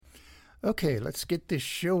Okay, let's get this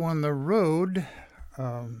show on the road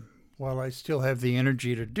while I still have the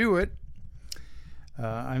energy to do it.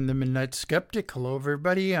 I'm the Midnight Skeptic. Hello,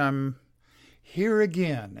 everybody. I'm here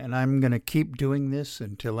again, and I'm going to keep doing this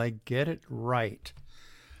until I get it right.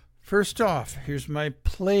 First off, here's my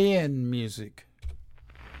play-in music.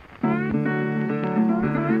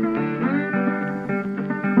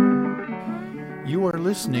 You are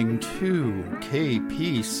listening to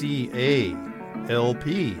KPCA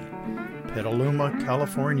LP, Petaluma,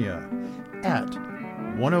 California, at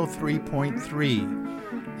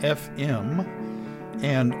 103.3 FM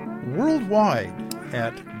and worldwide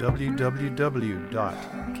at www.kpca.fm.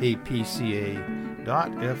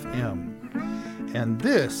 And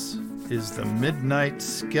this is the Midnight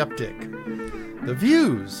Skeptic. The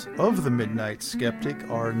views of the Midnight Skeptic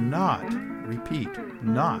are not, repeat,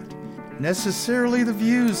 not necessarily the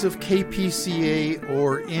views of KPCA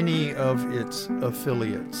or any of its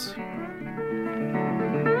affiliates.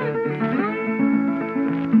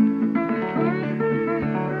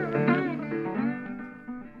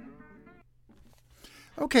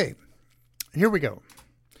 Okay, here we go.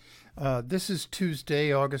 This is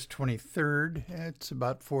Tuesday, August 23rd. It's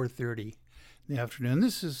about 4:30 in the afternoon.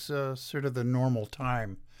 This is sort of the normal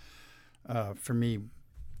time for me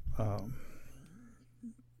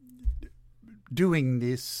doing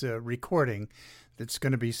this recording that's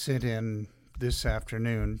going to be sent in this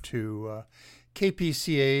afternoon to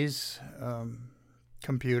KPCA's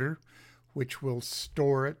computer, which will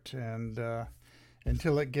store it and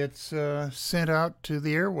until it gets sent out to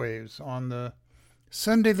the airwaves on the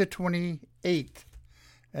Sunday the 28th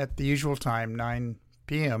at the usual time, 9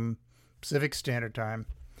 p.m. Pacific Standard Time,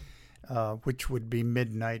 which would be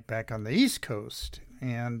midnight back on the East Coast.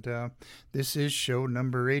 And this is show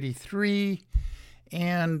number 83.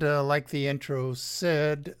 And like the intro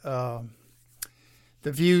said, the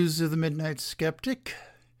views of the Midnight Skeptic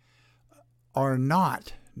are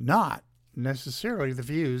not necessarily the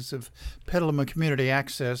views of Petaluma Community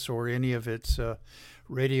Access or any of its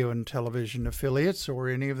radio and television affiliates or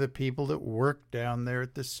any of the people that work down there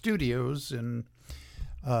at the studios in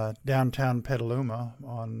downtown Petaluma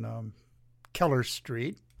on Keller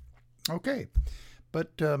Street. Okay,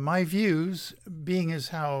 but my views, being as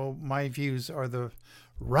how my views are the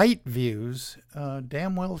right views,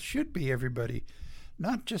 damn well should be everybody,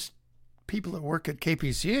 not just people that work at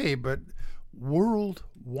KPCA, but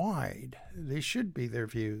worldwide. They should be their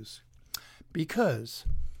views, because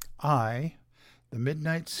I, the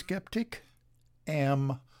Midnight Skeptic,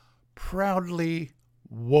 am proudly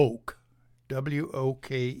woke.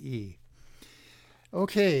 W-O-K-E.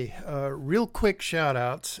 Okay, real quick shout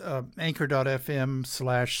outs.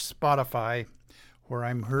 Anchor.fm/Spotify, where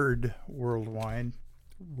I'm heard worldwide.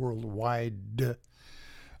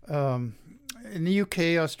 In the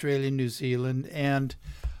UK, Australia, New Zealand, and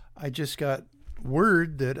I just got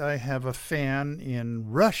word that I have a fan in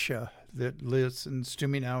Russia that listens to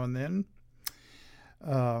me now and then,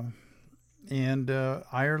 and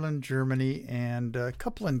Ireland, Germany, and a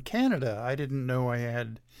couple in Canada. I didn't know I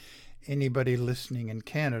had anybody listening in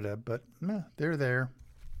Canada, but they're there.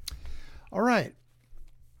 All right.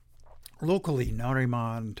 Locally,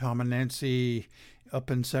 Nariman, Tom and Nancy,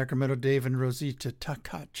 up in Sacramento, Dave and Rosita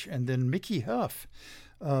Takach, and then Mickey Huff.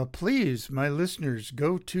 Please, my listeners,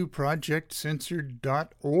 go to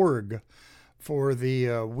projectcensored.org for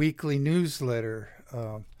the weekly newsletter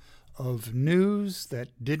of news that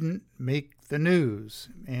didn't make the news.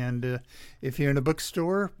 And if you're in a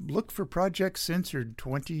bookstore, look for Project Censored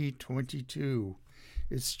 2022.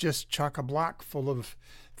 It's just chock-a-block full of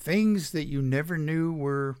things that you never knew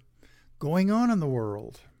were going on in the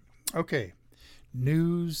world. Okay,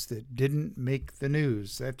 news that didn't make the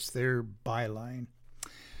news. That's their byline.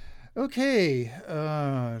 Okay,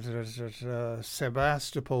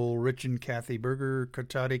 Sebastopol, Rich and Kathy Berger,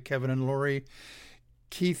 Katati, Kevin and Lori,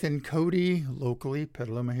 Keith and Cody, locally,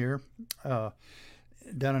 Petaluma here, down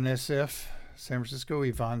in SF, San Francisco,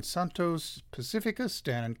 Yvonne Santos, Pacifica,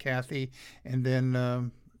 Stan and Kathy, and then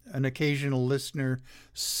an occasional listener,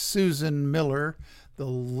 Susan Miller, the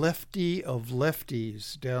lefty of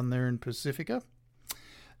lefties down there in Pacifica,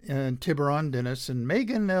 and Tiburon, Dennis, and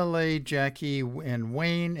Megan, L.A., Jackie, and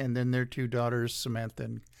Wayne, and then their two daughters, Samantha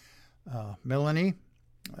and Melanie.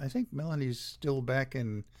 I think Melanie's still back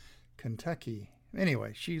in Kentucky.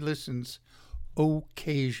 Anyway, she listens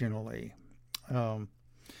occasionally. The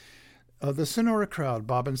Sonora crowd,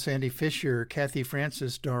 Bob and Sandy Fisher, Kathy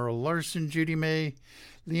Francis, Darrell Larson, Judy May,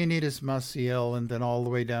 Leonidas Maciel, and then all the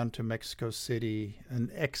way down to Mexico City,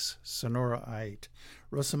 an ex-Sonoraite,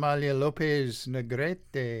 Rosamalia Lopez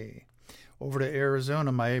Negrete, over to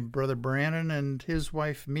Arizona, my brother Brandon and his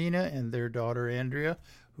wife Mina and their daughter Andrea,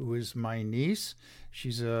 who is my niece.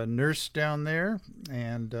 She's a nurse down there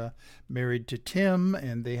and married to Tim,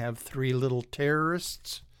 and they have 3 little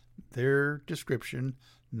terrorists. Their description,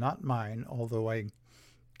 not mine, although I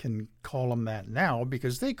can call them that now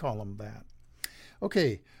because they call them that.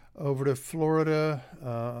 Okay, over to Florida,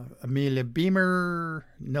 Amelia Beamer,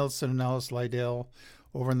 Nelson and Alice Lydell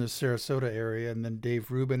over in the Sarasota area, and then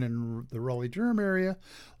Dave Rubin in the Raleigh-Durham area,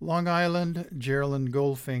 Long Island, Geraldine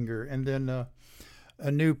Goldfinger, and then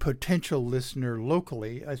a new potential listener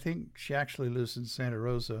locally. I think she actually lives in Santa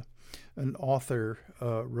Rosa, an author,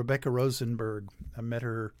 Rebecca Rosenberg. I met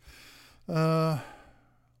her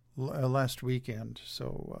last weekend.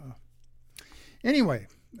 So anyway,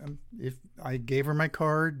 if I gave her my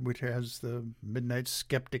card, which has the Midnight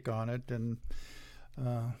Skeptic on it, and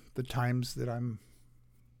the times that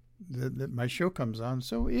that my show comes on.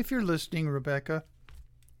 So if you're listening, Rebecca,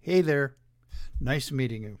 hey there, nice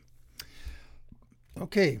meeting you.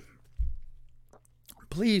 Okay,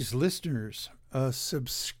 please, listeners,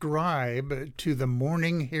 subscribe to the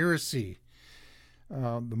Morning Heresy.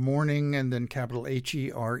 The Morning and then capital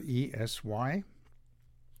HERESY.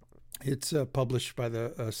 It's published by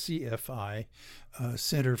the CFI,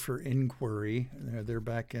 Center for Inquiry. They're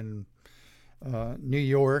back in New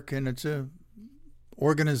York, and it's a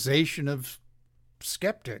organization of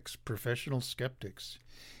skeptics, professional skeptics.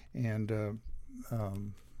 And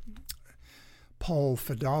Paul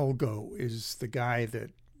Fidalgo is the guy that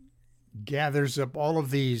gathers up all of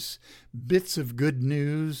these bits of good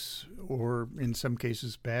news, or in some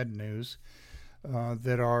cases bad news,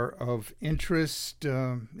 that are of interest.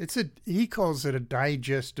 He calls it a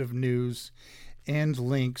digest of news and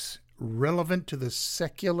links relevant to the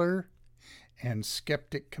secular and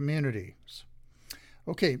skeptic communities.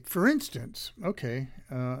 Okay, for instance,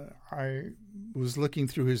 I was looking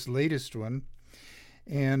through his latest one,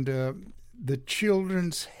 and the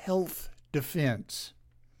Children's Health Defense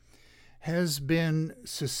has been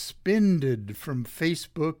suspended from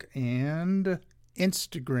Facebook and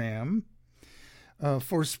Instagram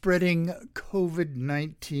for spreading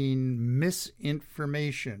COVID-19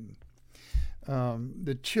 misinformation.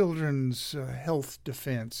 The Children's Health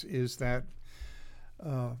Defense is that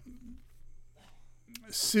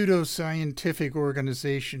pseudoscientific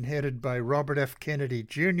organization headed by Robert F. Kennedy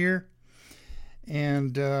Jr.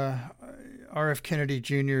 And R.F. Kennedy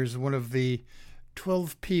Jr. is one of the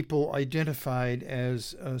 12 people identified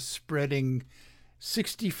as spreading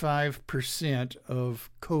 65% of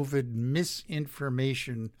COVID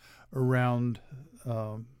misinformation around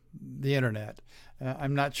the internet.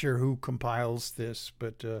 I'm not sure who compiles this,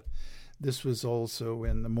 but this was also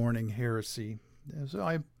in the Morning Heresy.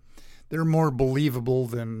 So they're more believable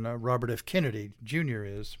than Robert F. Kennedy Jr.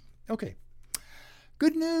 is. Okay.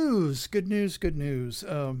 Good news.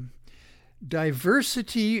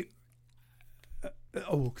 Diversity.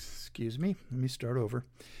 Excuse me. Let me start over.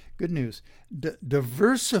 Good news.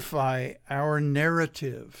 Diversify Our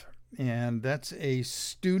Narrative. And that's a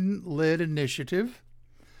student-led initiative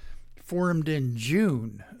formed in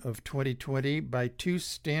June of 2020 by 2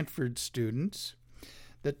 Stanford students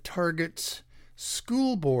that targets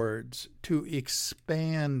school boards to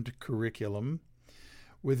expand curriculum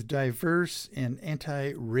with diverse and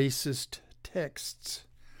anti-racist texts.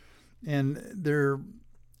 And their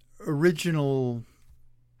original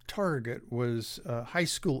target was high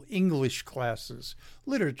school English classes,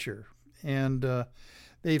 literature, and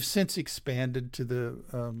they've since expanded to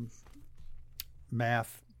the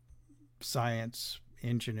math, science,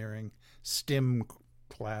 engineering, STEM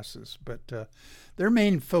classes, but their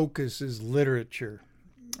main focus is literature.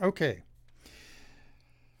 Okay.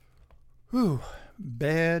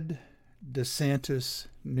 Bad DeSantis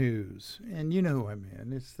news. And you know who I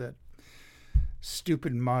mean. It's that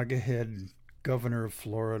stupid MAGA head governor of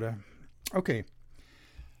Florida. Okay.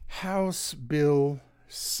 House Bill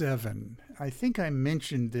 7. I think I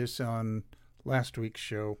mentioned this on last week's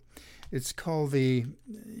show. It's called they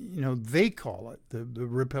call it, the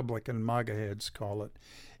Republican MAGA heads call it,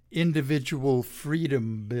 Individual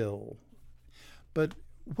Freedom Bill. But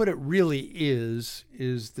what it really is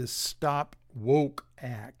the Stop Woke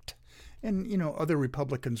Act. And, other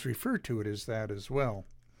Republicans refer to it as that as well.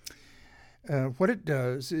 What it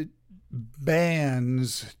does, it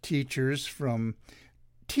bans teachers from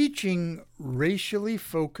teaching racially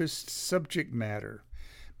focused subject matter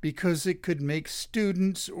because it could make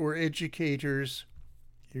students or educators,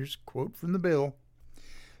 here's a quote from the bill,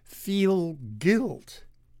 feel guilt,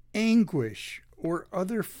 anguish, or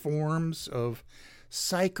other forms of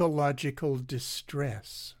psychological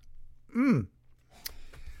distress.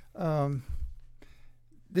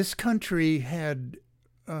 This country had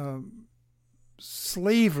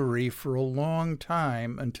slavery for a long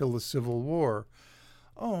time until the Civil War.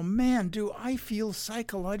 Oh man, do I feel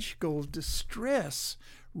psychological distress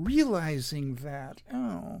realizing that.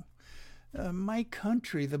 My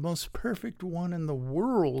country, the most perfect one in the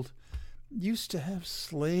world, used to have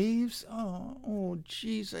slaves.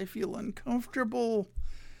 Geez, I feel uncomfortable.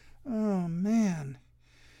 Oh man.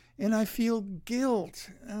 And I feel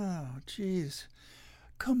guilt. Oh, geez.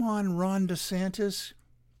 Come on, Ron DeSantis.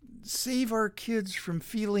 Save our kids from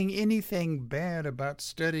feeling anything bad about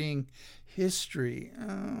studying history.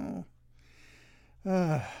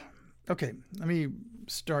 Okay, let me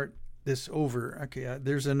start this over. Okay,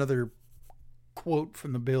 there's another quote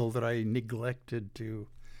from the bill that I neglected to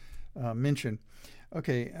mention.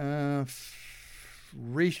 Okay,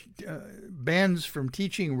 bans from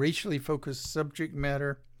teaching racially focused subject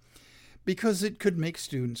matter because it could make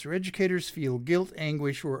students or educators feel guilt,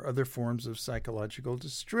 anguish, or other forms of psychological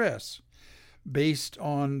distress based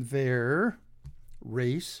on their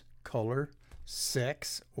race, color,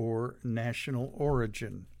 sex, or national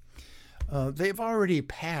origin. They've already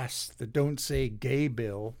passed the Don't Say Gay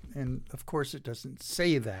bill, and of course it doesn't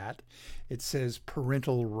say that. It says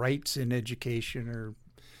parental rights in education or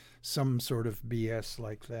some sort of BS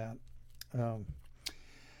like that.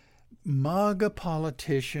 MAGA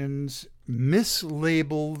politicians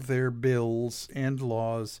mislabel their bills and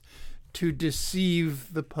laws to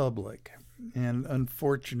deceive the public. And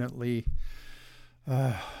unfortunately,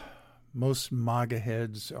 most MAGA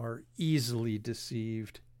heads are easily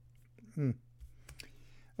deceived.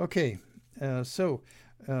 Okay, so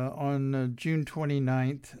on June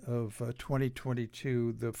 29th of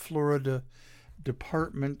 2022, the Florida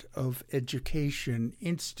Department of Education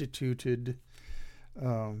instituted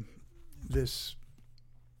this,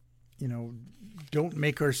 don't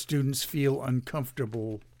make our students feel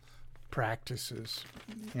uncomfortable practices.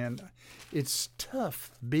 And it's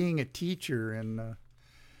tough being a teacher in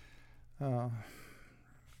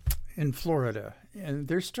Florida, and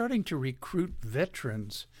they're starting to recruit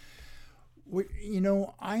veterans.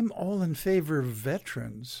 I'm all in favor of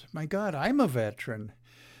veterans. My God, I'm a veteran.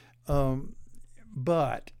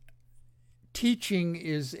 But teaching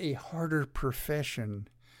is a harder profession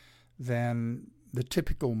than the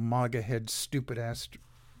typical MAGA head, stupid-ass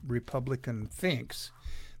Republican thinks.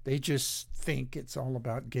 They just think it's all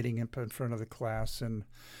about getting up in front of the class and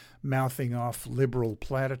mouthing off liberal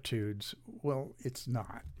platitudes. Well, it's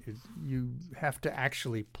not. You have to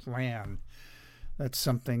actually plan. That's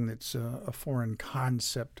something that's a foreign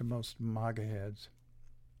concept to most MAGA heads.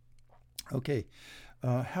 Okay.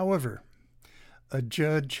 However, a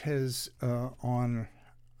judge has on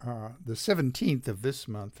the 17th of this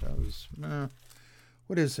month, that was,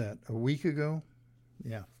 what is that, a week ago?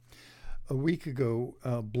 Yeah. A week ago,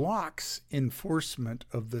 blocks enforcement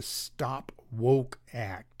of the Stop Woke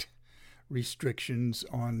Act restrictions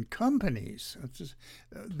on companies.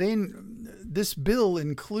 This bill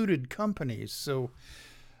included companies, so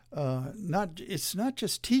it's not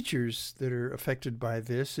just teachers that are affected by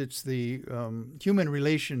this. It's the human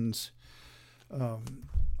relations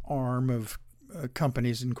arm of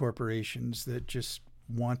companies and corporations that just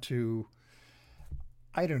want to,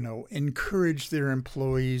 encourage their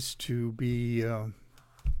employees to be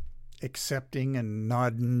accepting and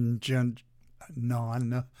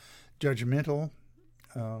non-judgmental.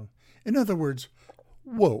 In other words,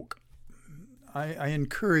 woke. I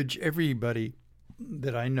encourage everybody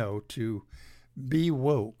that I know to be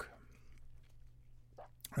woke.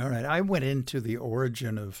 All right, I went into the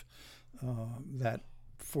origin of that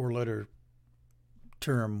four-letter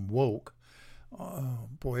term woke.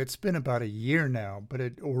 It's been about a year now, but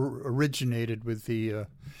it originated with the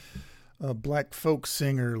black folk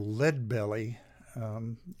singer Leadbelly.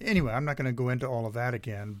 Anyway, I'm not going to go into all of that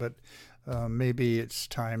again, but maybe it's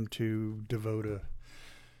time to devote a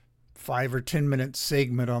 5 or 10 minute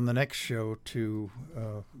segment on the next show to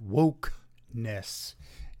wokeness.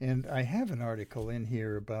 And I have an article in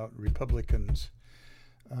here about Republicans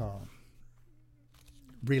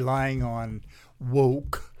relying on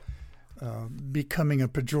woke becoming a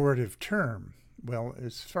pejorative term. Well,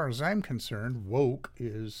 as far as I'm concerned, woke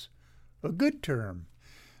is a good term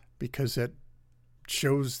because it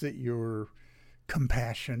shows that you're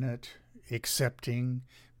compassionate, accepting,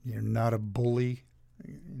 you're not a bully.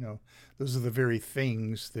 Those are the very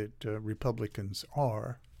things that Republicans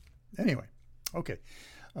are. Anyway, okay.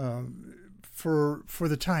 For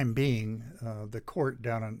the time being, the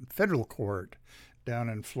federal court down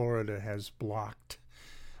in Florida has blocked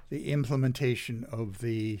the implementation of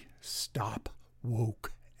the Stop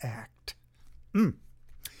Woke Act. I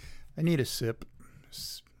need a sip.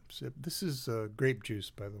 sip. This is grape juice,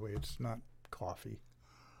 by the way. It's not coffee.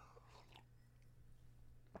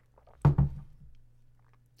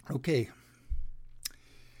 Okay.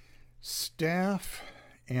 Staff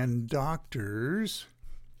and doctors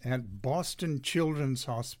at Boston Children's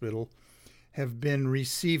Hospital have been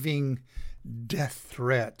receiving death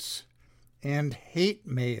threats and hate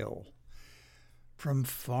mail from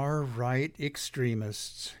far-right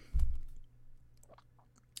extremists.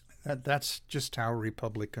 That's just how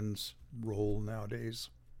Republicans roll nowadays.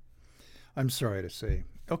 I'm sorry to say.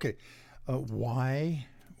 Okay, why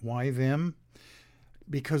them?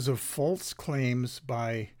 Because of false claims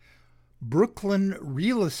by Brooklyn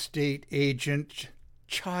real estate agent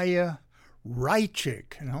Chaya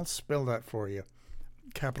Rychik, and I'll spell that for you.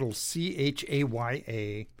 Capital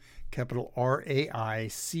C-H-A-Y-A, capital R-A-I-C-H-I-K.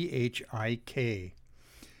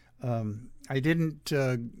 I didn't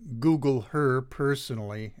Google her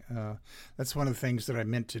personally. That's one of the things that I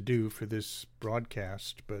meant to do for this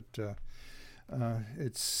broadcast, but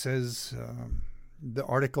it says, the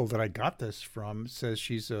article that I got this from says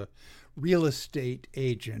she's a real estate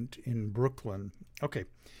agent in Brooklyn. Okay.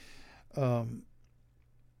 Her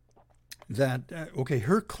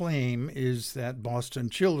claim is that Boston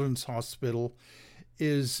Children's Hospital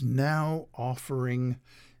is now offering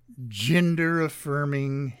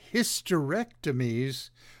gender-affirming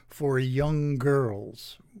hysterectomies for young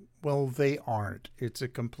girls. Well, they aren't. It's a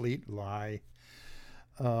complete lie.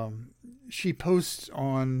 She posts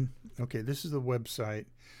on, this is the website,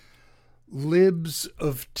 Libs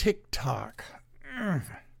of TikTok.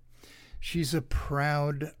 She's a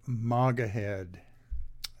proud MAGA head.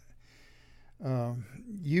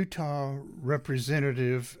 Utah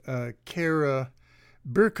Representative Kara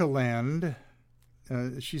Birkeland,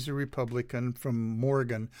 she's a Republican from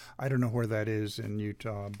Morgan. I don't know where that is in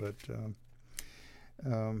Utah, but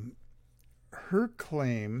her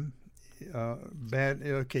claim,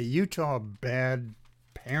 Utah bad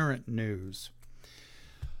parent news.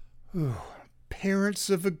 Ooh, parents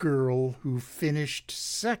of a girl who finished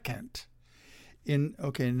second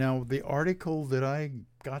now the article that I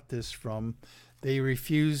got this from, they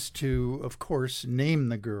refused to, of course, name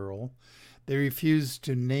the girl. They refused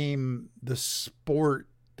to name the sport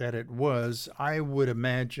that it was. I would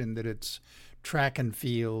imagine that it's track and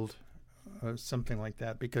field, something like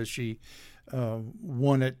that, because she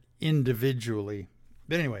won it individually.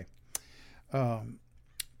 But anyway,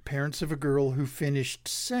 parents of a girl who finished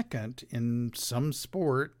second in some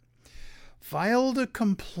sport filed a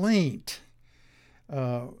complaint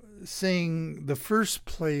saying the first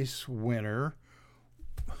place winner,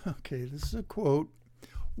 this is a quote,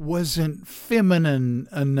 wasn't feminine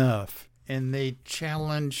enough, and they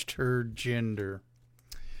challenged her gender.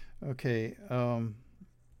 And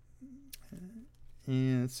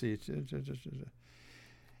let's see.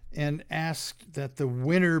 And asked that the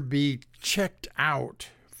winner be checked out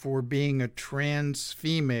for being a trans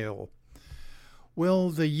female.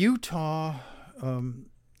 Well, the Utah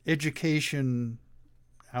education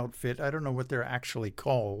outfit, I don't know what they're actually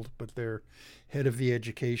called, but they're head of the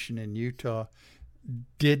education in Utah,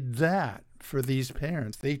 did that for these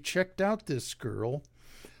parents. They checked out this girl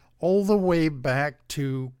all the way back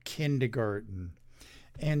to kindergarten,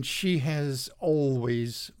 and she has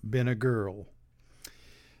always been a girl.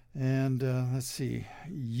 And let's see,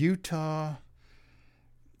 Utah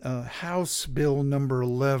House Bill number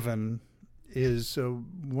 11 is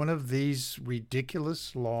one of these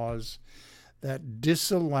ridiculous laws that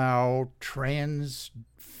disallow trans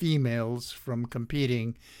females from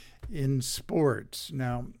competing in sports.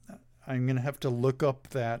 Now, I'm going to have to look up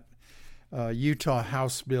that Utah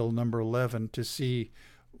House Bill number 11 to see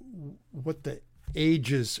what the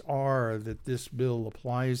ages are that this bill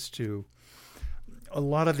applies to. A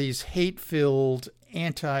lot of these hate-filled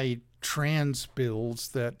anti-trans bills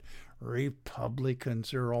that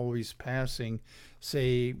Republicans are always passing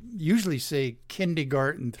usually say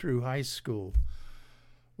kindergarten through high school.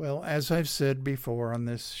 Well, as I've said before on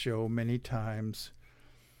this show many times,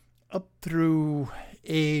 up through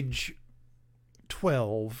age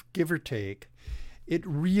 12, give or take, it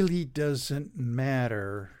really doesn't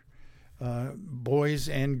matter. Boys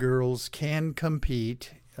and girls can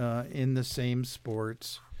compete in the same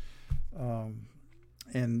sports,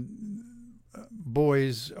 and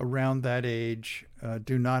boys around that age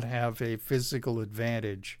do not have a physical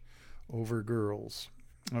advantage over girls.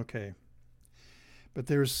 Okay. But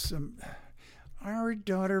there's some, our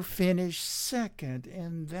daughter finished second,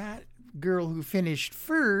 and that girl who finished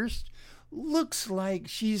first looks like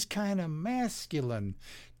she's kind of masculine.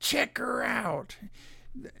 Check her out.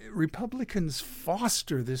 Republicans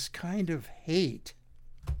foster this kind of hate.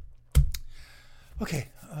 Okay,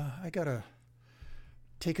 I gotta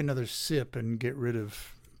take another sip and get rid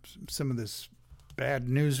of some of this bad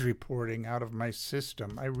news reporting out of my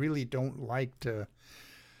system. I really don't like to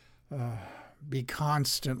be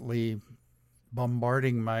constantly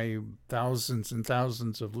bombarding my thousands and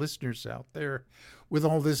thousands of listeners out there with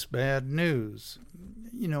all this bad news.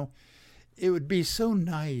 You know, it would be so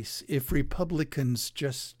nice if Republicans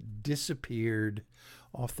just disappeared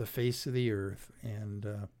off the face of the earth,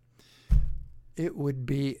 and it would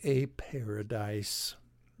be a paradise.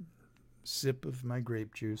 Sip of my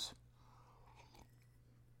grape juice.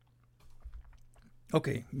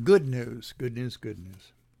 Okay, good news.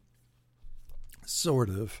 Sort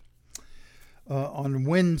of. On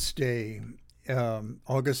Wednesday,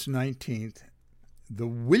 August 19th, the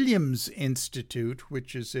Williams Institute,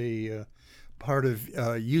 which is a part of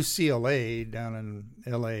UCLA down in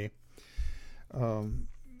LA,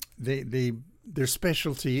 their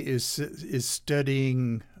specialty is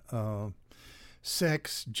studying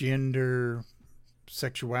sex, gender,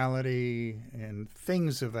 sexuality, and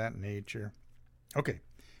things of that nature. Okay,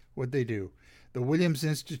 what they do. The Williams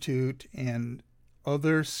Institute and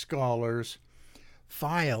other scholars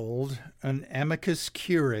filed an amicus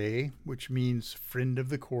curiae, which means friend of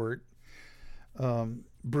the court,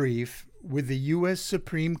 brief with the U.S.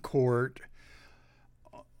 Supreme Court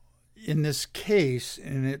in this case,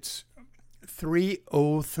 and it's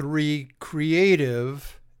 303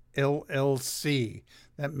 Creative LLC.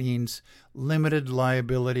 That means Limited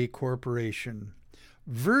Liability Corporation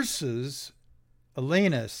versus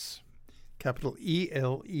Elenis, capital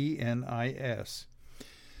Elenis.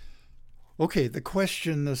 Okay, the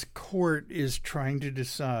question this court is trying to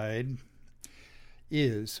decide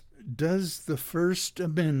is, does the First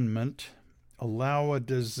Amendment allow a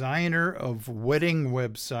designer of wedding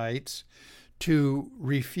websites to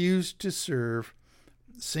refuse to serve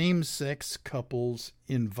same-sex couples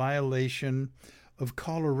in violation of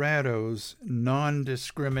Colorado's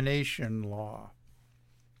non-discrimination law?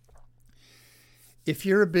 If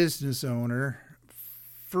you're a business owner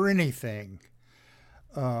for anything,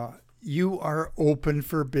 you are open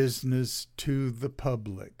for business to the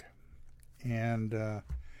public. And,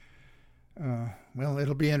 well,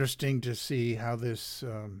 it'll be interesting to see how this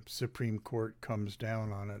Supreme Court comes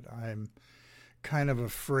down on it. I'm kind of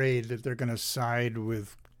afraid that they're going to side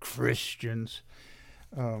with Christians.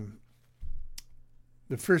 The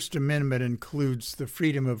First Amendment includes the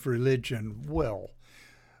freedom of religion. Well,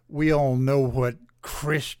 we all know what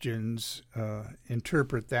Christians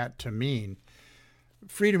interpret that to mean.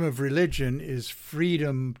 Freedom of religion is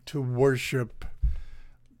freedom to worship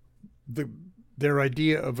their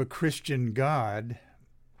idea of a Christian God,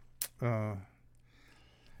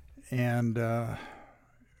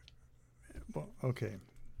 well, okay.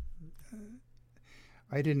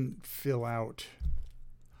 I didn't fill out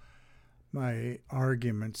my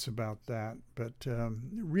arguments about that, but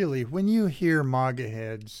really, when you hear MAGA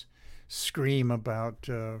heads scream about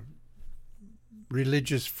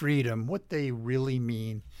religious freedom, what they really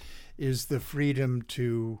mean is the freedom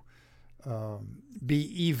to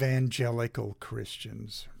be evangelical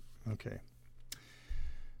Christians. Okay.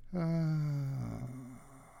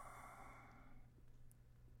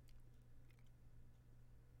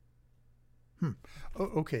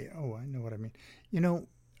 Okay. Oh, I know what I mean. You know,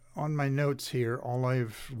 on my notes here, all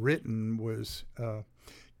I've written was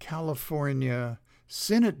California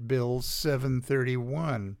Senate Bill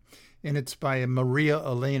 731, and it's by Maria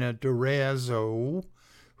Elena Durazo,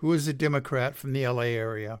 who is a Democrat from the LA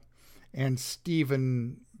area, and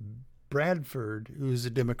Stephen Bradford, who's a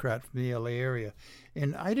Democrat from the LA area.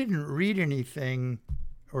 And I didn't read anything,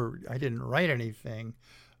 or I didn't write anything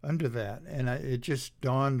under that, and it just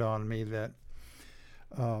dawned on me that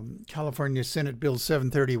California Senate Bill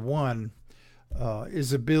 731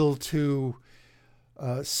 is a bill to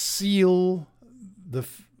seal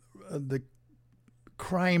the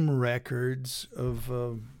crime records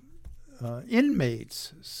of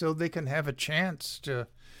inmates so they can have a chance to,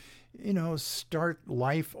 start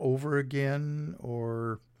life over again,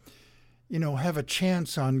 or, have a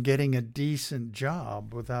chance on getting a decent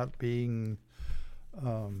job without being,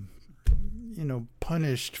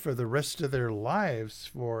 punished for the rest of their lives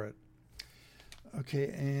for it. Okay,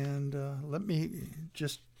 and let me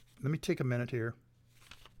take a minute here.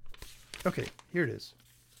 Okay, here it is.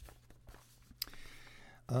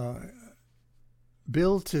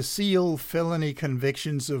 Bill to seal felony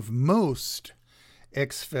convictions of most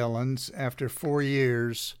ex-felons after 4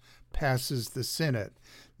 years passes the Senate.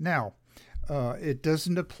 Now, it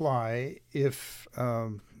doesn't apply if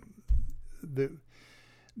the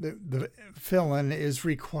felon is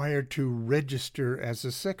required to register as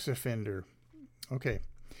a sex offender. Okay.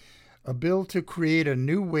 A bill to create a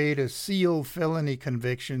new way to seal felony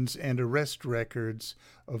convictions and arrest records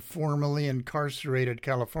of formerly incarcerated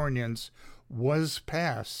Californians was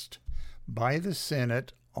passed by the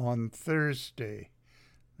Senate on Thursday.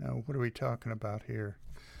 Now, what are we talking about here?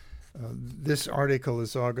 This article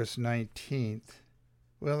is August 19th.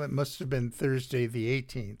 Well, it must have been Thursday the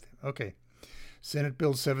 18th. Okay. Senate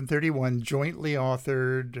Bill 731, jointly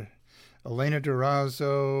authored Elena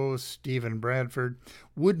Durazo, Stephen Bradford,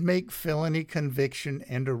 would make felony conviction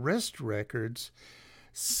and arrest records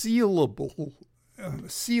sealable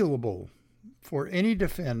for any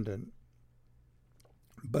defendant,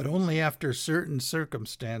 but only after certain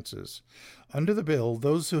circumstances. Under the bill,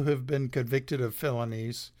 those who have been convicted of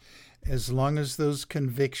felonies, as long as those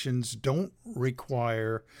convictions don't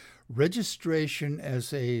require registration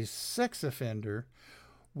as a sex offender,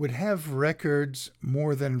 would have records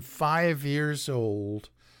more than 5 years old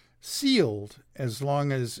sealed as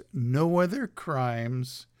long as no other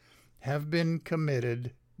crimes have been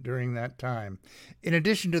committed during that time. In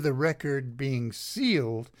addition to the record being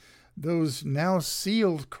sealed, those now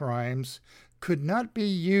sealed crimes could not be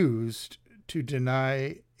used to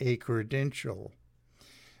deny a credential.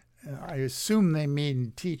 I assume they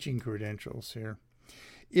mean teaching credentials here.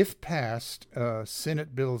 If passed,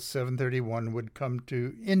 Senate Bill 731 would come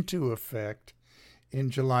into effect in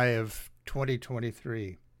July of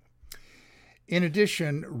 2023. In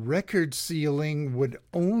addition, record sealing would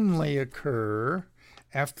only occur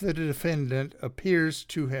after the defendant appears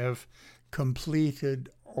to have completed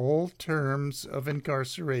all terms of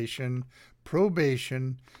incarceration,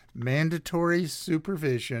 probation, mandatory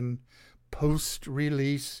supervision,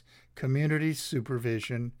 post-release community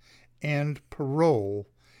supervision, and parole,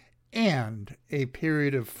 and a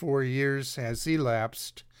period of 4 years has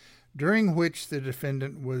elapsed during which the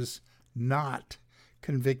defendant was not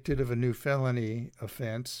convicted of a new felony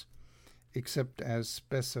offense, except as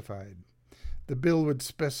specified. The bill would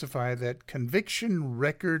specify that conviction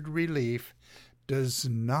record relief does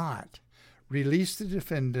not release the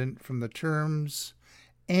defendant from the terms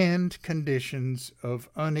and conditions of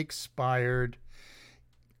unexpired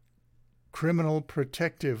criminal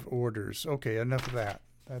protective orders. Okay, enough of that.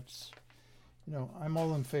 That's, I'm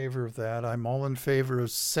all in favor of that. I'm all in favor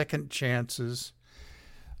of second chances.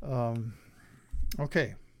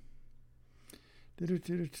 Okay.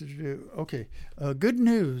 Okay. Good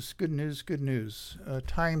news.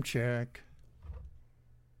 Time check.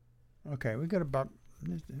 Okay, we got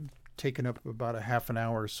taken up about a half an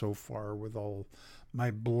hour so far with all my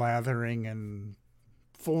blathering and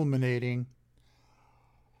fulminating.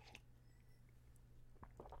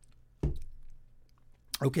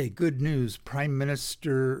 Okay, good news. Prime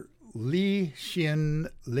Minister Lee Hsien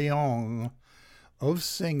Loong of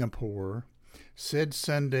Singapore said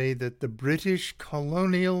Sunday that the British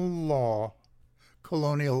colonial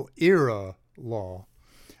era law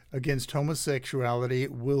against homosexuality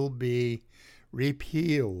will be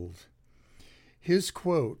repealed. His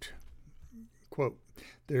quote,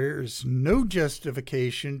 "There is no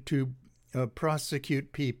justification to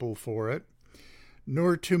prosecute people for it,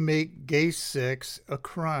 nor to make gay sex a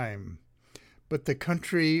crime, but the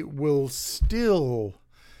country will still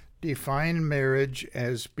define marriage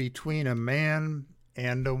as between a man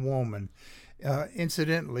and a woman."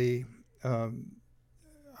 Incidentally,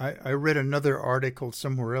 I read another article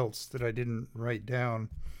somewhere else that I didn't write down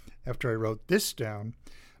after I wrote this down,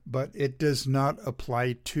 but it does not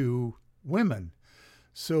apply to women.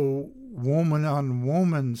 So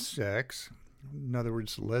woman-on-woman sex, in other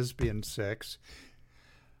words, lesbian sex,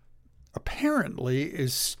 apparently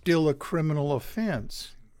is still a criminal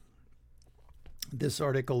offense. This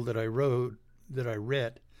article that I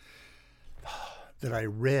read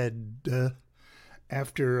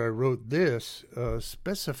after I wrote this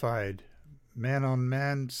specified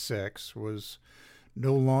man-on-man sex was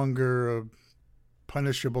no longer a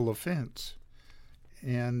punishable offense.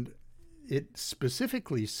 And it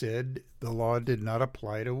specifically said the law did not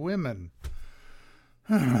apply to women.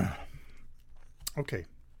 Okay.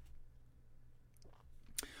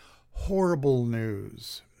 Horrible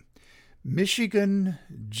news. Michigan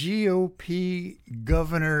GOP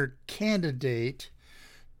governor candidate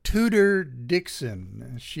Tudor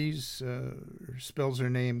Dixon, she's spells her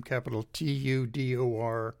name capital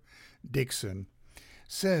Tudor Dixon,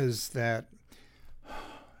 says that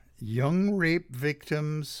young rape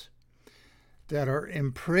victims that are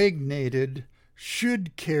impregnated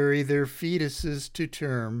should carry their fetuses to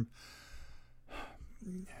term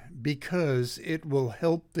because it will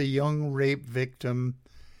help the young rape victim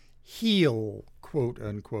heal, quote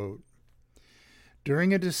unquote.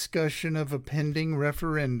 During a discussion of a pending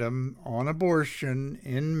referendum on abortion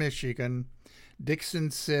in Michigan,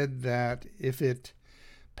 Dixon said that if it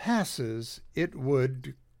passes, it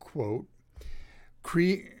would, quote,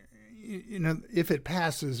 if it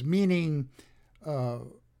passes, meaning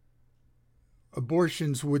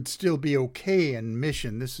abortions would still be okay in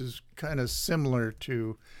Michigan. This is kind of similar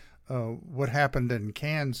to what happened in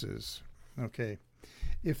Kansas. Okay,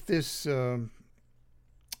 if this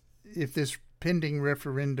pending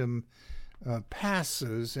referendum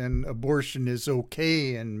passes and abortion is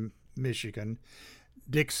okay in Michigan,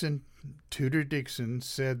 Tudor Dixon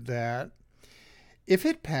said that if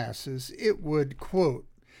it passes, it would, quote,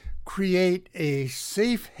 create a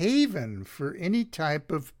safe haven for any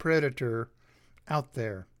type of predator out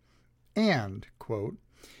there. And, quote,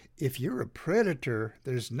 if you're a predator,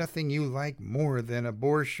 there's nothing you like more than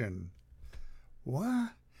abortion.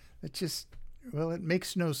 What? It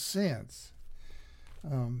makes no sense.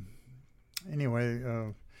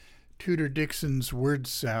 Anyway, Tudor Dixon's Word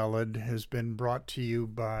Salad has been brought to you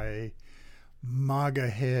by MAGA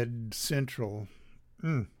Head Central.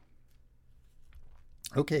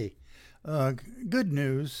 Okay, good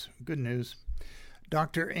news.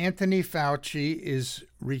 Dr. Anthony Fauci is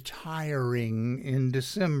retiring in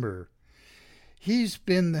December. He's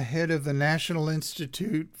been the head of the National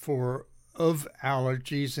Institute of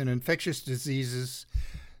Allergies and Infectious Diseases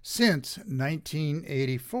since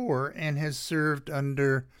 1984 and has served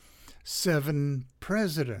under 7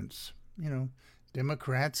 presidents,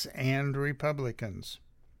 Democrats and Republicans.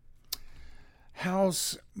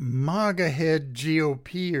 House MAGA head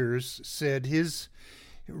GOPers said his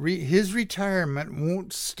retirement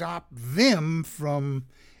won't stop them from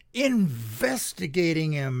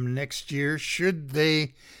investigating him next year should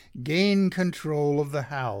they gain control of the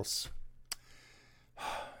House.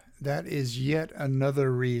 That is yet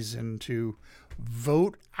another reason to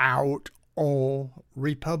vote out all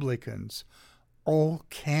Republicans, all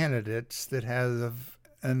candidates that have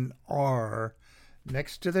an R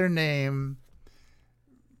next to their name.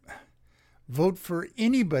 Vote for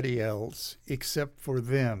anybody else except for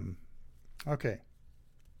them. Okay.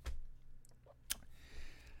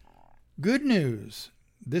 Good news.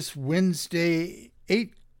 This Wednesday,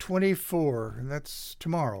 8/24, that's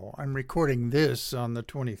tomorrow. I'm recording this on the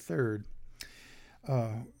 23rd.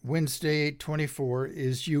 Wednesday, 8/24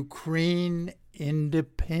 is Ukraine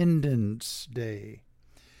Independence Day.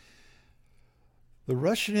 The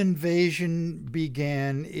Russian invasion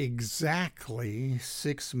began exactly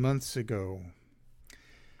 6 months ago.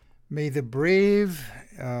 May the brave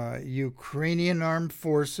Ukrainian armed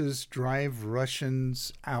forces drive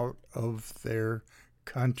Russians out of their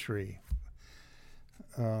country.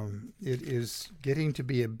 It is getting to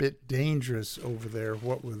be a bit dangerous over there,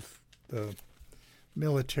 what with the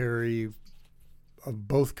military of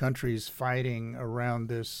both countries fighting around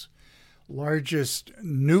this largest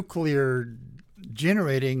nuclear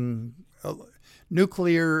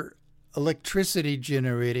electricity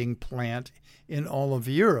generating plant in all of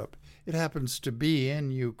Europe. It happens to be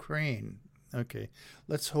in Ukraine. Okay,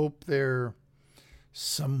 let's hope they're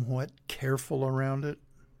somewhat careful around it.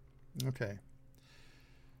 Okay.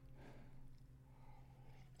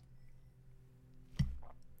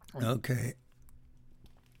 Okay.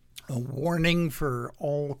 A warning for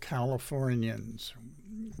all Californians.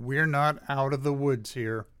 We're not out of the woods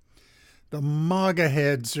here. The MAGA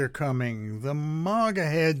Heads are coming. The MAGA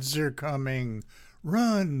Heads are coming.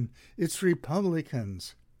 Run. It's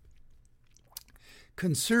Republicans.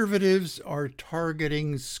 Conservatives are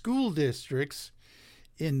targeting school districts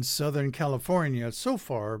in Southern California so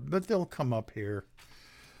far, but they'll come up here.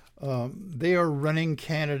 They are running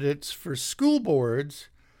candidates for school boards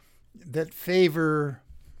that favor,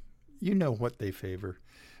 you know what they favor,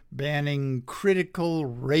 banning critical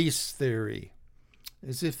race theory,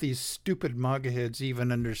 as if these stupid MAGA heads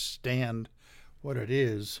even understand what it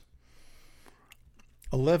is.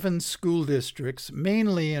 11 school districts,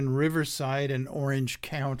 mainly in Riverside and Orange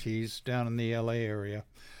counties down in the LA area,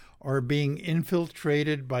 are being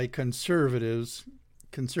infiltrated by conservative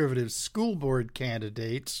school board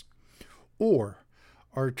candidates, or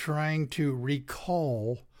are trying to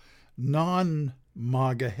recall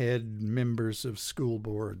non-MAGA head members of school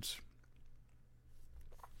boards.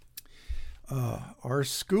 Our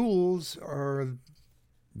schools are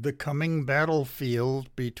the coming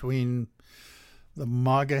battlefield between the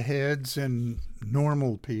MAGA heads and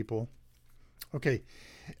normal people. Okay,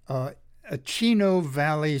 a Chino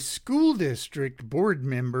Valley School District board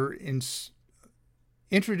member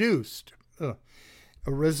introduced a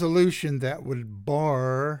resolution that would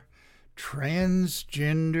bar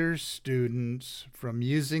transgender students from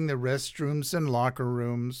using the restrooms and locker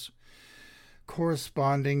rooms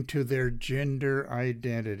corresponding to their gender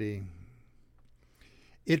identity.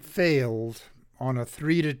 It failed on a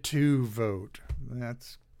 3-2 vote.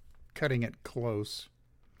 That's cutting it close.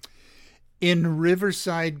 In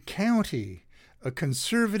Riverside County, a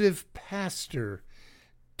conservative pastor,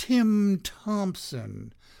 Tim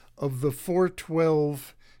Thompson of the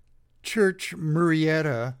 412 Church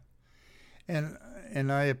Murrieta,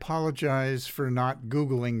 and I apologize for not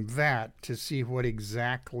Googling that to see what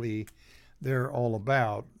exactly they're all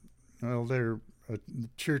about. Well, they're a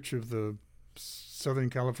church of the Southern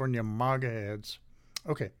California MAGA Heads.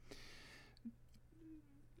 Okay.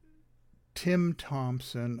 Tim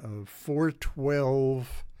Thompson of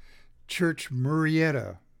 412 Church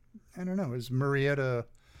Murrieta. I don't know, is Murrieta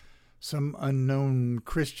some unknown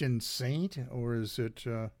Christian saint, or is it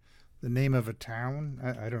the name of a town?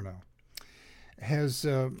 I don't know. Has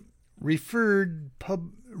referred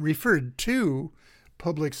to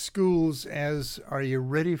public schools as, are you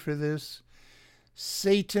ready for this?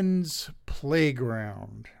 Satan's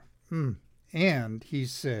playground. And he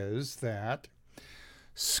says that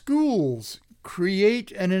schools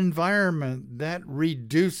create an environment that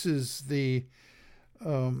reduces the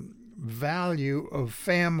value of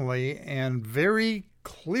family and very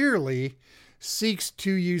clearly seeks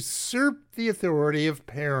to usurp the authority of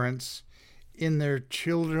parents in their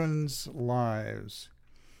children's lives.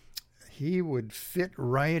 He would fit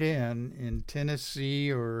right in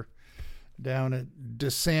Tennessee or down at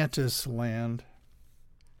DeSantis land.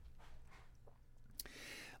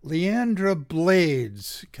 Leandra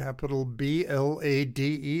Blades, capital Blades,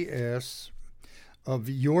 of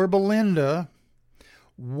Yorba Linda,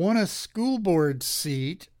 won a school board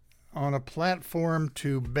seat on a platform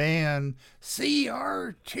to ban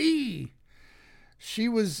C.R.T. She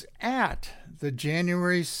was at the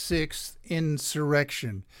January 6th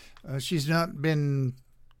insurrection. She's not been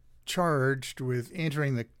charged with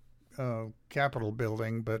entering the Capitol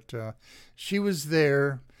building, but she was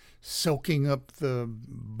there soaking up the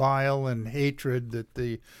bile and hatred that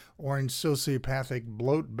the orange sociopathic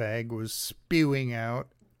bloat bag was spewing out.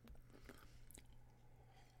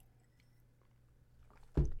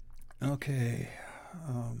 Okay.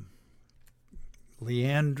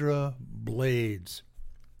 Leandra Blades.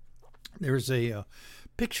 There's a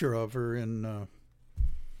picture of her in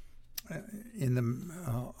the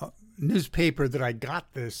newspaper that I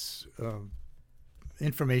got this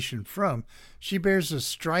information from. She bears a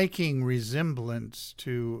striking resemblance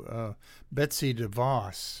to Betsy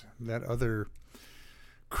DeVos, that other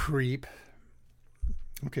creep.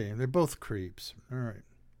 Okay, they're both creeps. All right.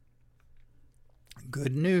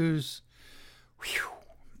 Good news. Whew.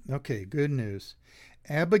 Okay, good news.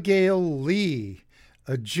 Abigail Lee,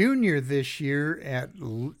 a junior this year at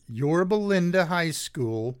Yorba Linda High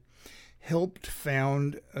School, helped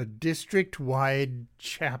found a district-wide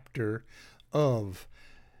chapter of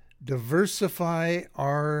Diversify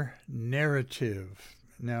Our Narrative.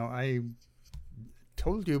 Now, I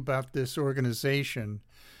told you about this organization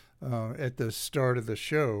at the start of the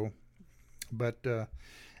show, but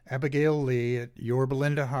Abigail Lee at Yorba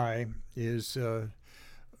Linda High is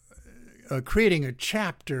creating a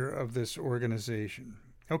chapter of this organization.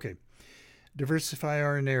 Okay. Diversify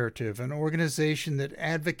Our Narrative, an organization that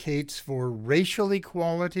advocates for racial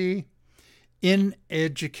equality in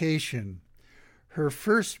education. Her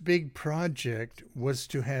first big project was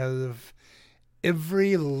to have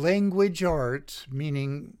every language arts,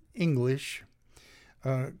 meaning English,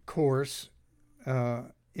 course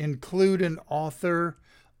include an author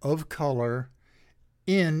of color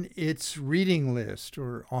in its reading list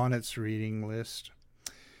or on its reading list.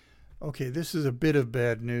 Okay, this is a bit of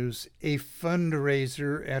bad news. A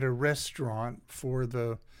fundraiser at a restaurant for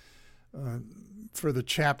the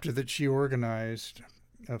chapter that she organized,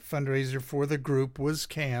 a fundraiser for the group, was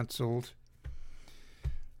canceled.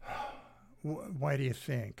 Why do you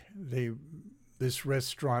think this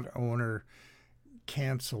restaurant owner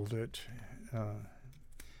canceled it?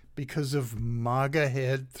 Because of MAGA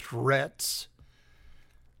head threats?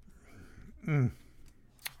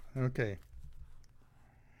 Okay.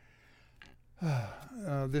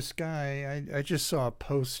 This guy, I just saw a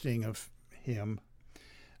posting of him.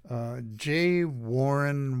 J.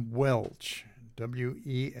 Warren Welch,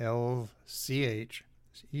 W-E-L-C-H.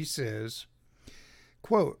 He says,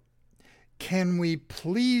 quote, "Can we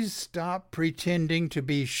please stop pretending to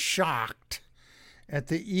be shocked at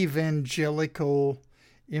the evangelical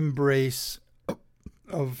embrace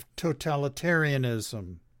of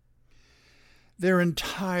totalitarianism? Their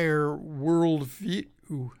entire worldview,"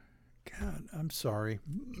 God, I'm sorry.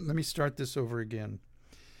 Let me start this over again.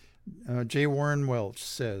 J. Warren Welch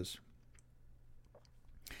says,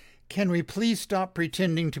 "Can we please stop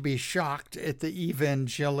pretending to be shocked at the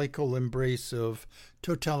evangelical embrace of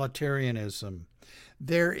totalitarianism?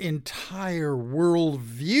 Their entire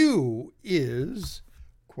worldview is,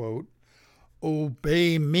 quote,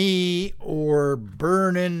 obey me or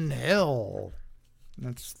burn in hell."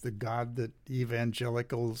 That's the God that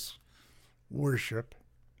evangelicals worship.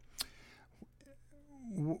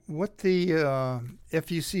 What the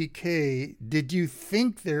FUCK did you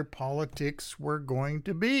think their politics were going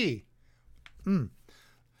to be?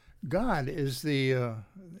 God is the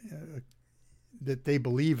that they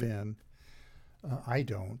believe in. I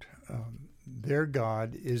don't. Their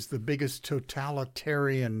God is the biggest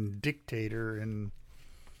totalitarian dictator in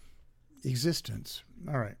existence.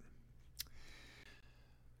 All right.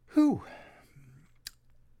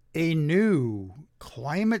 A new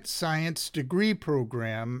climate science degree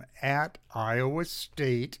program at Iowa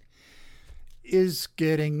State is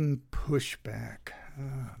getting pushback.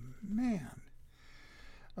 Man.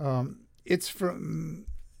 It's from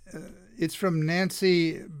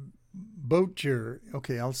Nancy Boettger.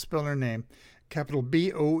 Okay, I'll spell her name. Capital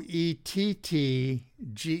Boettger.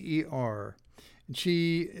 And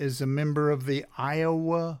she is a member of the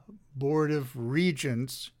Iowa Board of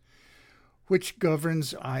Regents, which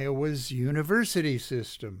governs Iowa's university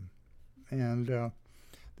system. And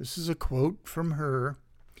this is a quote from her.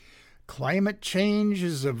 "Climate change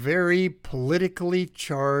is a very politically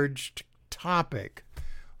charged topic."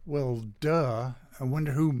 Well, duh. I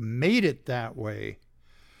wonder who made it that way.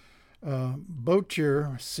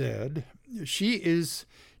 Boettger said she is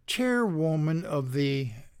chairwoman of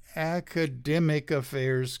the Academic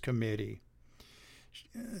Affairs Committee.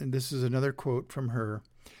 And this is another quote from her.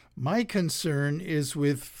 "My concern is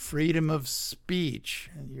with freedom of speech."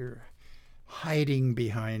 You're hiding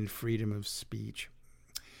behind freedom of speech.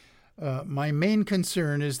 "My main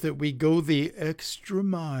concern is that we go the extra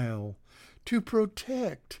mile to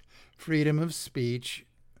protect freedom of speech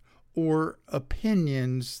or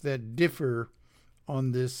opinions that differ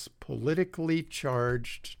on this politically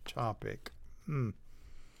charged topic."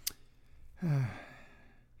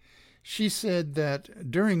 She said that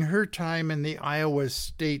during her time in the Iowa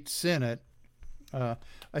State Senate,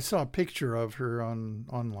 I saw a picture of her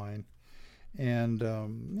online, and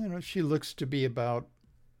she looks to be about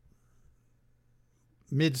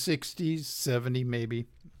mid-60s, 70 maybe.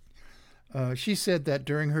 She said that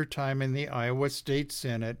during her time in the Iowa State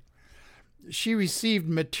Senate, she received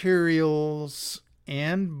materials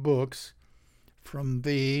and books from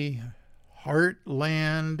the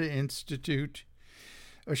Heartland Institute,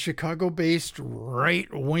 a Chicago-based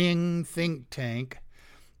right-wing think tank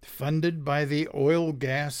funded by the oil,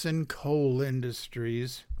 gas, and coal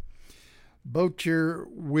industries. Boettger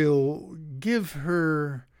will give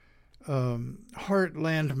her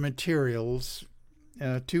Heartland materials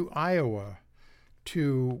to Iowa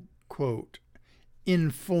to, quote,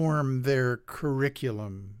 inform their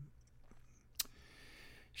curriculum.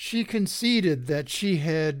 She conceded that she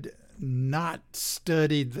had not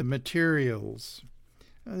studied the materials.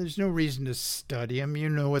 There's no reason to study them. You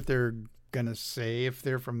know what they're going to say if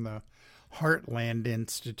they're from the Heartland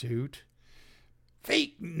Institute.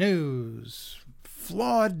 Fake news,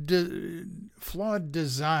 flawed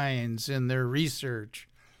designs in their research.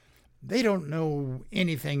 They don't know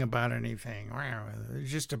anything about anything.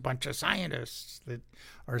 There's just a bunch of scientists that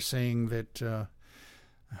are saying that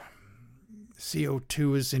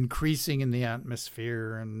CO2 is increasing in the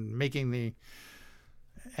atmosphere and making the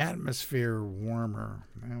atmosphere warmer.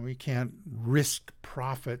 And we can't risk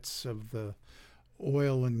profits of the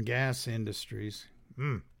oil and gas industries.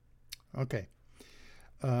 Okay.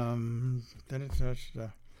 Then it's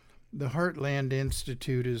the Heartland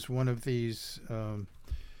Institute is one of these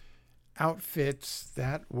outfits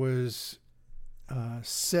that was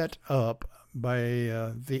set up by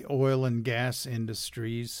the oil and gas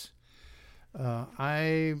industries.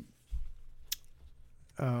 I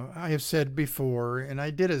have said before, and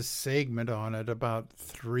I did a segment on it about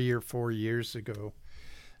 3 or 4 years ago,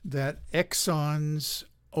 that Exxon's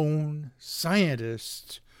own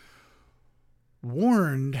scientists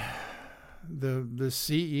warned the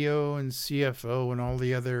CEO and CFO and all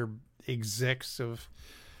the other execs of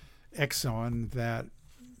Exxon that,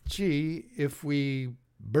 gee, if we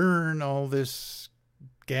burn all this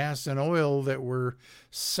gas and oil that we're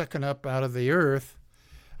sucking up out of the earth,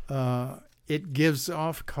 it gives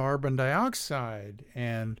off carbon dioxide.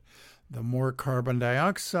 And the more carbon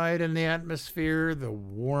dioxide in the atmosphere, the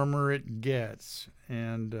warmer it gets.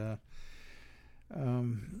 And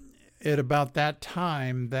at about that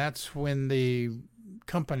time, that's when the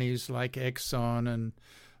companies like Exxon and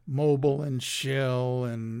Mobil and Shell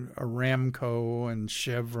and Aramco and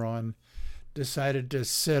Chevron decided to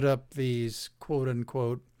set up these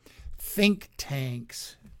quote-unquote think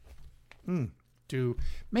tanks to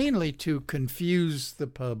mainly to confuse the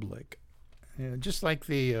public, just like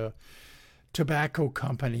the tobacco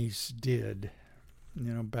companies did,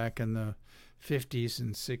 back in the 50s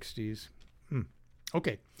and 60s.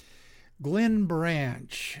 Okay. Glenn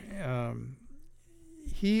Branch,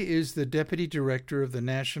 he is the deputy director of the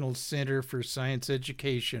National Center for Science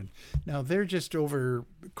Education. Now, they're just over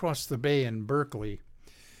across the bay in Berkeley.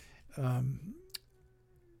 I'm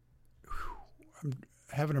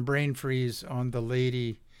having a brain freeze on the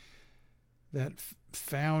lady that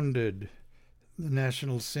founded the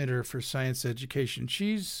National Center for Science Education.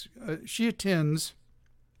 She attends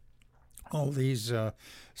all these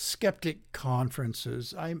skeptic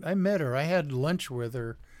conferences. I met her. I had lunch with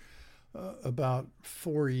her about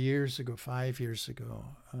 5 years ago.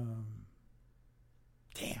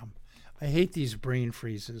 Damn, I hate these brain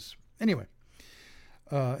freezes. Anyway,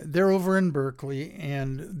 they're over in Berkeley,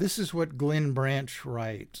 and this is what Glenn Branch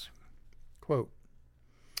writes. Quote,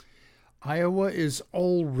 Iowa is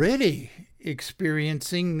already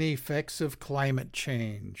experiencing the effects of climate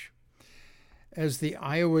change. As the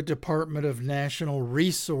Iowa Department of Natural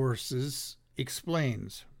Resources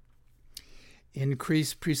explains,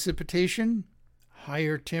 increased precipitation,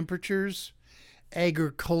 higher temperatures,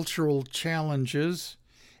 agricultural challenges,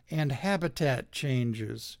 and habitat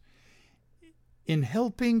changes. In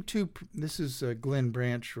helping to, this is Glenn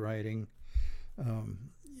Branch writing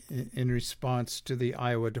in response to the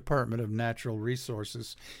Iowa Department of Natural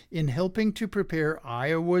Resources, in helping to prepare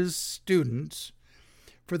Iowa's students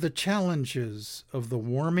for the challenges of the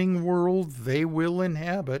warming world they will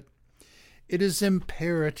inhabit, it is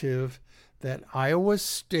imperative that Iowa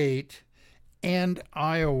State and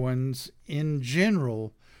Iowans in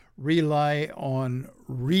general rely on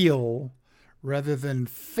real rather than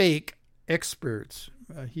fake experts.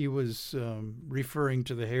 He was referring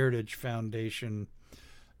to the Heritage Foundation,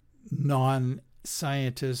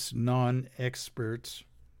 non-scientists, non-experts.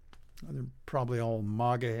 They're probably all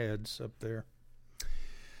MAGA heads up there.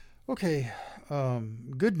 Okay,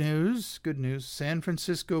 good news. San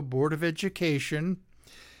Francisco Board of Education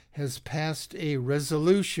has passed a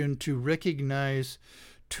resolution to recognize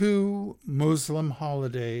two Muslim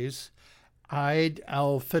holidays, Eid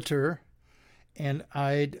al-Fitr and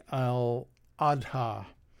Eid al-Adha,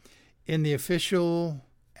 in the official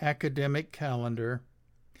academic calendar.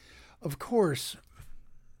 Of course,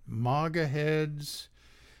 MAGA heads,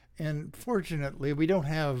 and fortunately, we don't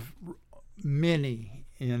have many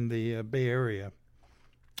in the Bay Area,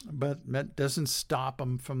 but that doesn't stop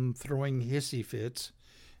them from throwing hissy fits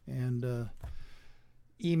and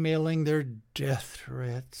emailing their death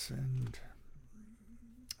threats and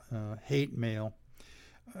hate mail.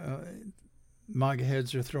 MAGA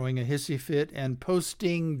heads are throwing a hissy fit and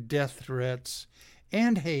posting death threats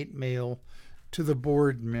and hate mail to the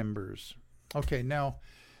board members. Okay, now,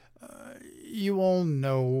 you all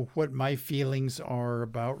know what my feelings are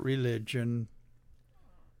about religion.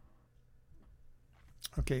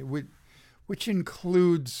 Okay, which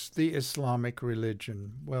includes the Islamic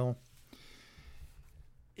religion. Well,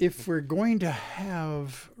 if we're going to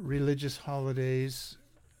have religious holidays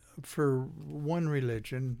for one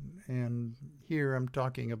religion, and here I'm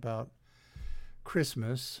talking about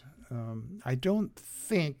Christmas, I don't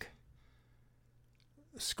think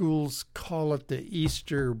schools call it the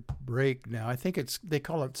Easter break now. I think they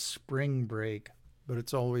call it spring break, but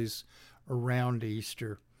it's always around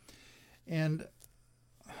Easter. And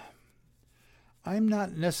I'm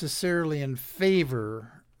not necessarily in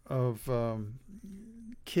favor of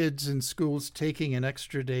kids in schools taking an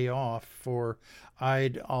extra day off for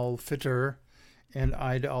Eid al-Fitr and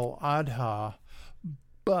Eid al-Adha.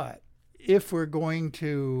 But if we're going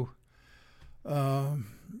to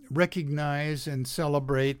recognize and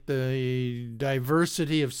celebrate the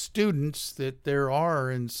diversity of students that there are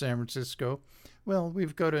in San Francisco, well,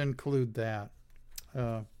 we've got to include that.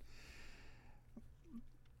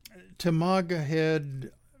 To MAGA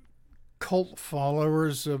head cult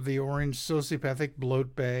followers of the orange sociopathic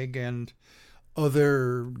bloat bag and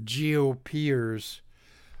other GOPers,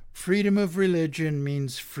 freedom of religion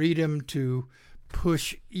means freedom to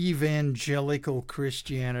push evangelical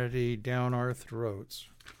Christianity down our throats.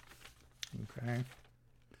 Okay.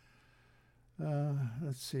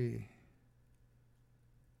 Let's see.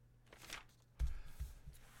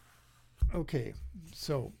 Okay,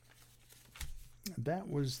 so that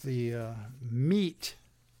was the meat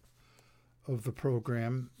of the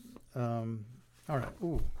program. All right.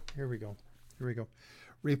 Ooh, here we go.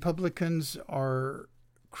 Republicans are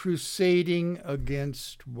crusading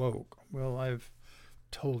against woke. Well, I've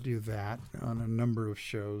told you that on a number of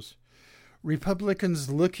shows. Republicans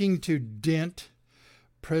looking to dent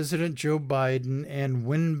President Joe Biden and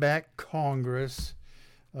win back Congress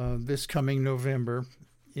this coming November,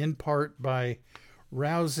 in part by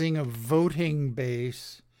rousing a voting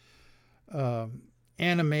base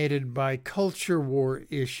animated by culture war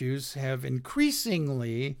issues, have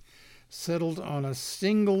increasingly settled on a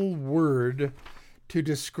single word to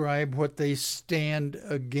describe what they stand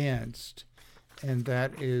against, and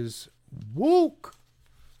that is woke.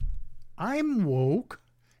 I'm woke,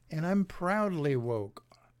 and I'm proudly woke.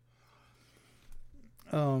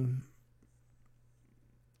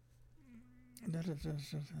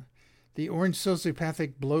 The orange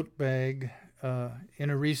sociopathic bloat bag, in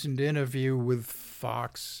a recent interview with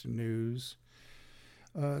Fox News,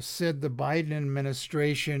 said the Biden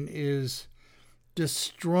administration is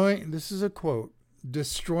destroying, this is a quote,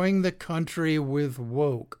 destroying the country with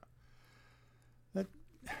woke. That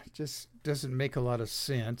just doesn't make a lot of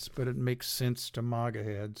sense, but it makes sense to MAGA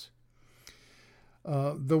heads.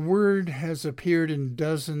 The word has appeared in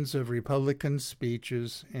dozens of Republican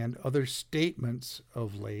speeches and other statements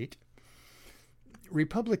of late.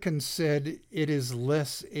 Republicans said it is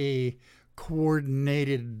less a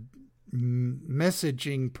coordinated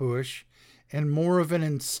messaging push and more of an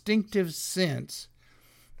instinctive sense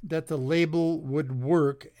that the label would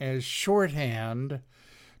work as shorthand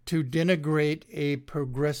to denigrate a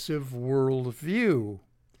progressive worldview.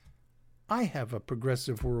 I have a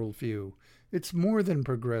progressive worldview. It's more than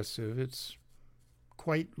progressive. It's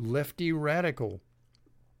quite lefty radical.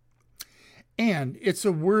 And it's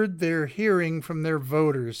a word they're hearing from their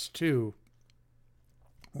voters, too.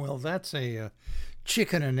 Well, that's a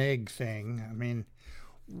chicken and egg thing. I mean,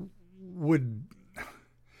 would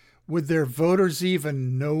their voters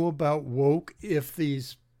even know about woke if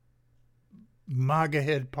these MAGA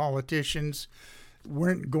head politicians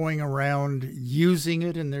weren't going around using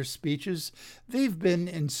it in their speeches? They've been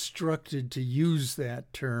instructed to use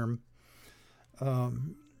that term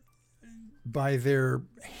by their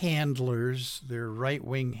handlers, their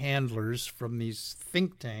right-wing handlers from these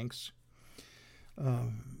think tanks.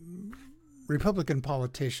 Republican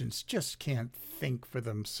politicians just can't think for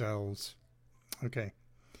themselves. Okay.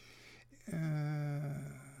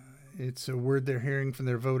 It's a word they're hearing from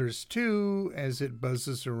their voters, too, as it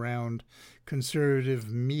buzzes around conservative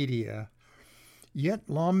media. Yet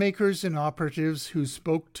lawmakers and operatives who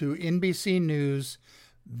spoke to NBC News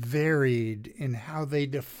varied in how they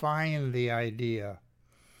define the idea,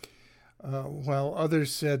 while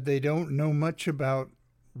others said they don't know much about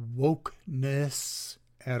wokeness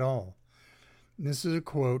at all. This is a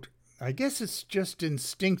quote, "I guess it's just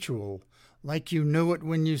instinctual, like you know it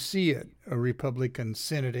when you see it," a Republican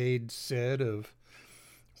Senate aide said of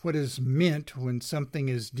what is meant when something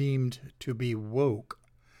is deemed to be woke,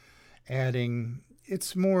 adding,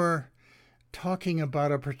 "It's more talking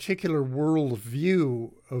about a particular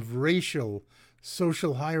worldview of racial,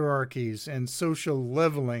 social hierarchies and social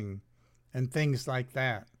leveling and things like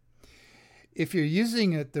that. If you're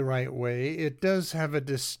using it the right way, it does have a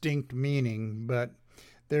distinct meaning, but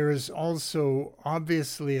there is also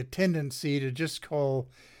obviously a tendency to just call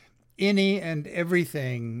any and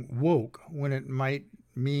everything woke when it might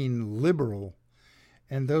mean liberal,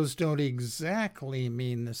 and those don't exactly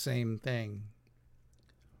mean the same thing."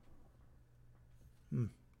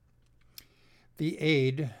 The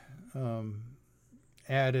aide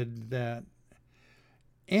added that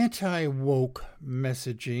anti-woke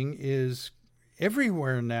messaging is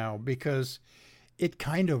everywhere now because it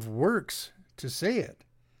kind of works to say it.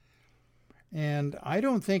 And I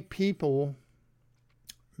don't think people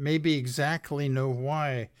maybe exactly know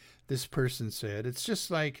why this person said. It's just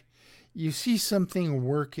like you see something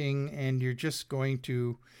working and you're just going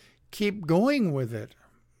to keep going with it.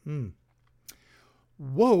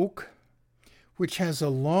 Woke, which has a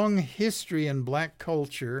long history in black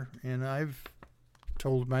culture, and I've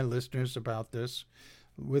told my listeners about this,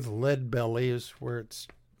 with Lead Belly is where it's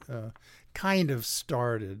kind of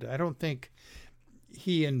started. I don't think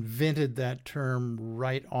he invented that term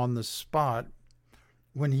right on the spot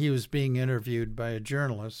when he was being interviewed by a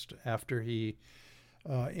journalist after he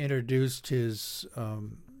introduced his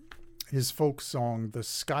folk song, the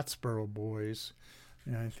Scottsboro Boys.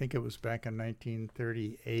 And I think it was back in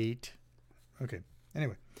 1938. Okay,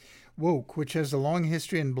 anyway. Woke, which has a long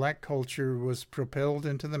history in black culture, was propelled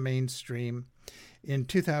into the mainstream in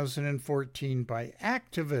 2014 by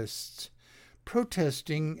activists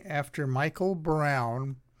protesting after Michael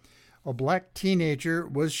Brown A black teenager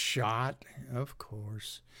was shot, of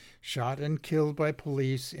course, shot and killed by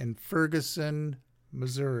police in Ferguson,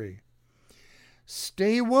 Missouri.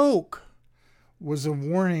 Stay woke was a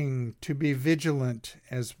warning to be vigilant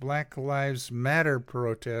as Black Lives Matter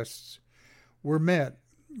protests were met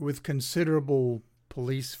with considerable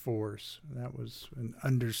police force. That was an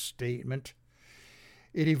understatement.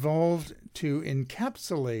 It evolved to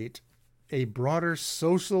encapsulate a broader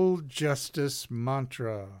social justice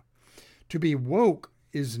mantra. To be woke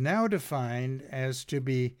is now defined as to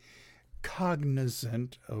be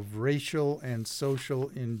cognizant of racial and social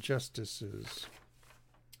injustices.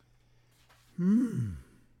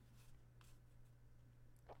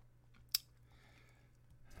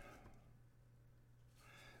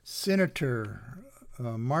 Senator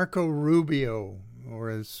Marco Rubio, or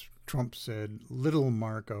as Trump said, Little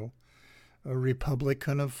Marco, a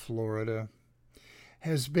Republican of Florida,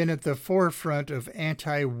 has been at the forefront of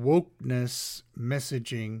anti-wokeness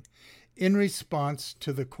messaging in response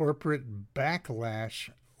to the corporate backlash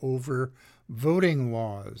over voting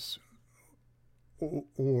laws,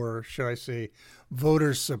 or should I say,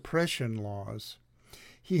 voter suppression laws.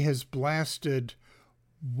 He has blasted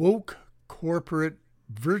woke corporate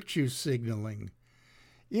virtue signaling.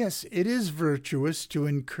 Yes, it is virtuous to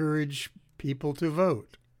encourage people to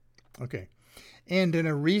vote. Okay. And in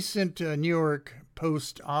a recent New York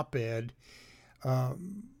Post op-ed,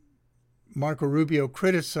 Marco Rubio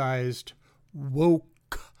criticized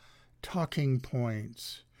woke talking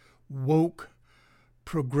points, woke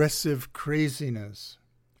progressive craziness,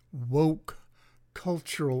 woke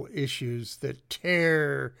cultural issues that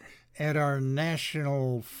tear at our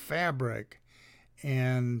national fabric,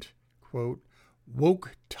 and, quote,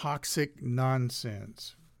 woke toxic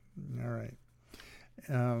nonsense. All right.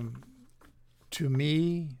 To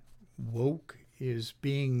me, woke is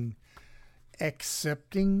being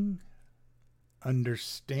accepting,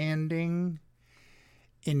 understanding,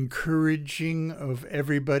 encouraging of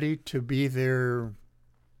everybody to be their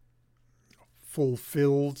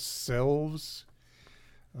fulfilled selves.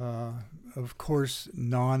 Of course,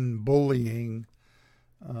 non-bullying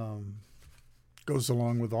goes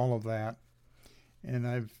along with all of that. And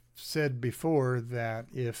I've said before that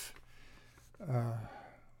if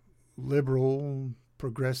liberal,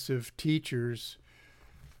 progressive teachers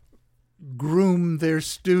groom their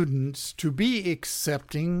students to be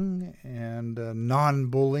accepting and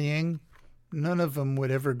non-bullying, none of them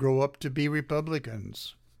would ever grow up to be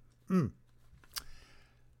Republicans.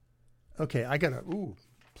 Okay, I gotta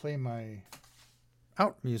play my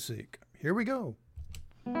out music. Here we go.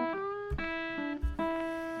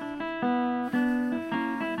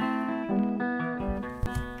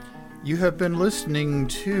 You have been listening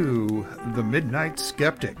to The Midnight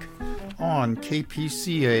Skeptic on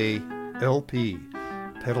KPCA LP,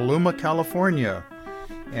 Petaluma, California.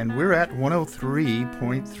 And we're at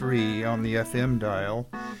 103.3 on the FM dial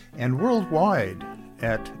and worldwide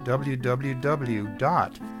at www.kpca.fm.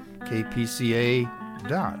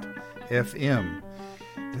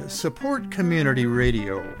 Support community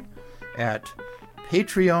radio at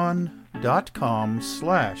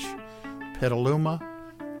patreon.com/Petaluma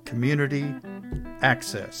Community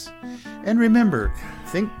Access. And remember,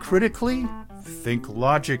 think critically, think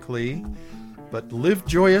logically, but live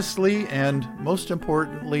joyously, and most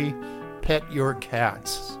importantly, pet your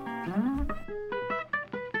cats.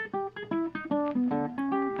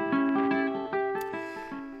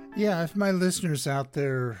 Yeah, if my listeners out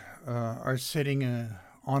there are sitting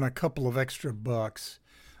on a couple of extra bucks,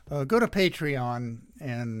 go to Patreon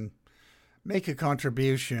and make a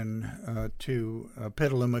contribution to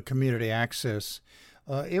Petaluma Community Access.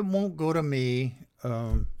 It won't go to me,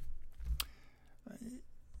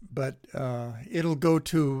 but it'll go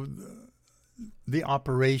to the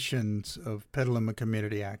operations of Petaluma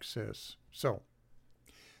Community Access. So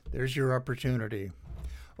there's your opportunity.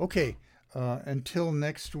 Okay, until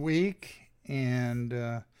next week,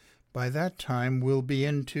 and by that time we'll be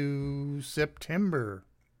into September.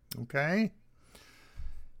 Okay?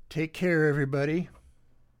 Take care, everybody.